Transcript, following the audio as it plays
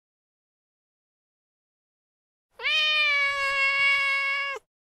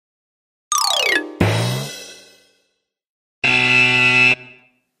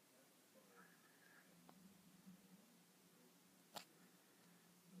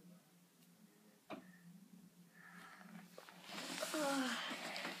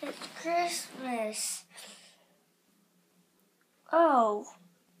this? Oh.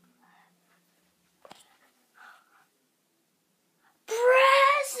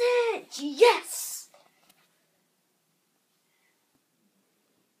 Present! Yes!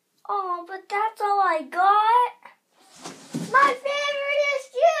 Oh, but that's all I got. My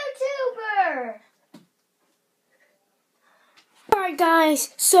favorite YouTuber! Alright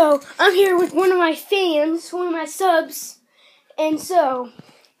guys, so I'm here with one of my fans, one of my subs, and so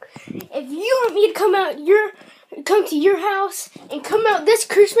if you want me to come to your house and come out this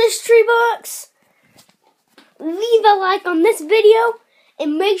Christmas tree box, leave a like on this video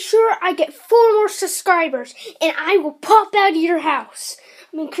and make sure I get 4 more subscribers and I will pop out of your house.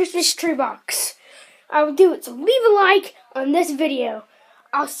 Christmas tree box. I will do it, so leave a like on this video.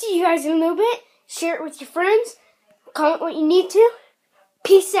 I'll see you guys in a little bit. Share it with your friends. Comment what you need to.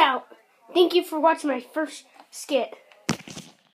 Peace out. Thank you for watching my first skit.